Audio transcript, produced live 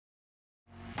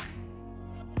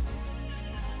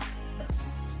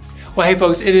Well, hey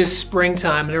folks, it is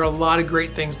springtime and there are a lot of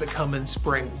great things that come in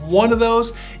spring. One of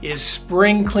those is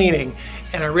spring cleaning.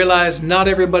 And I realize not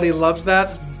everybody loves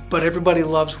that, but everybody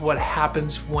loves what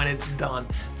happens when it's done.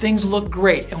 Things look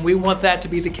great, and we want that to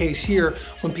be the case here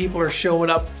when people are showing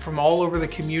up from all over the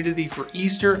community for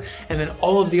Easter and then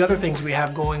all of the other things we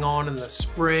have going on in the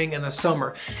spring and the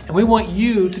summer. And we want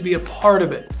you to be a part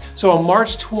of it. So on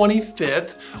March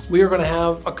 25th, we are going to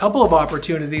have a couple of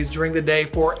opportunities during the day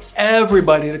for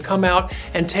everybody to come out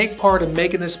and take part in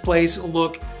making this place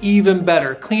look even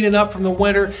better. Cleaning up from the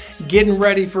winter, getting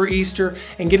ready for Easter,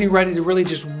 and getting ready to really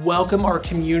just welcome our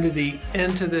community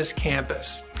into this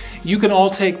campus. You can all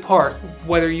take part,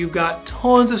 whether you've got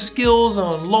tons of skills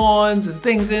on lawns and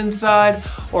things inside,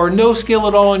 or no skill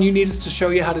at all and you need us to show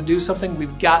you how to do something,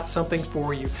 we've got something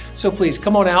for you. So please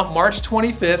come on out March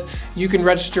 25th. You can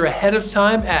register ahead of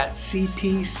time at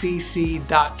cpcc.church.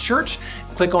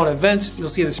 Click on events, you'll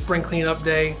see the Spring Cleanup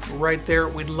Day right there.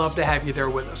 We'd love to have you there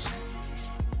with us.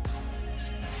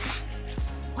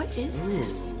 What is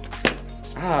this?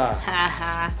 Ah.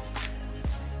 Haha.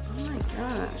 Oh my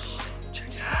gosh.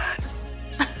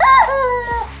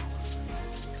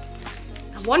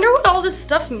 I wonder what all this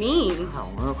stuff means. I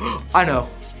don't know. I know.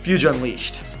 Fuge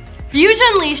Unleashed. Fuge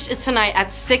Unleashed is tonight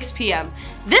at 6 p.m.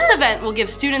 This event will give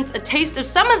students a taste of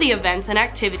some of the events and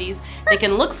activities they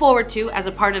can look forward to as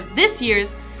a part of this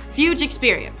year's Fuge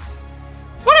experience.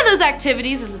 One of those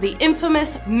activities is the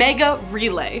infamous Mega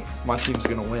Relay. My team's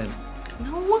gonna win.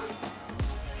 No.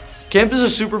 Camp is a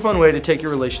super fun way to take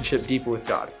your relationship deeper with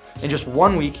God. In just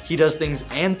 1 week, He does things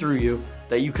and through you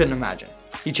that you couldn't imagine.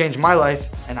 He changed my life,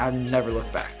 and I've never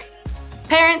looked back.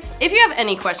 Parents, if you have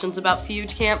any questions about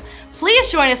Fuge Camp,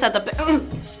 please join us at the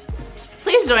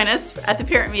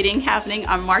parent meeting happening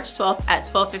on March 12th at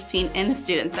 12:15 in the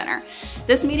Student Center.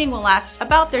 This meeting will last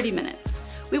about 30 minutes.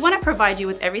 We want to provide you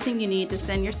with everything you need to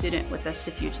send your student with us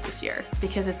to Fuge this year,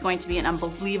 because it's going to be an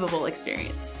unbelievable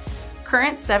experience.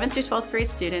 Current 7th through 12th grade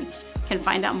students can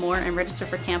find out more and register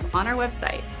for camp on our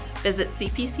website. Visit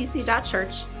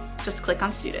cpcc.church, just click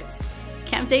on students.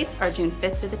 Camp dates are June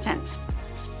 5th through the 10th.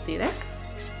 See you there?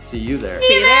 See you there.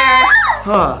 See you there!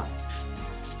 Huh.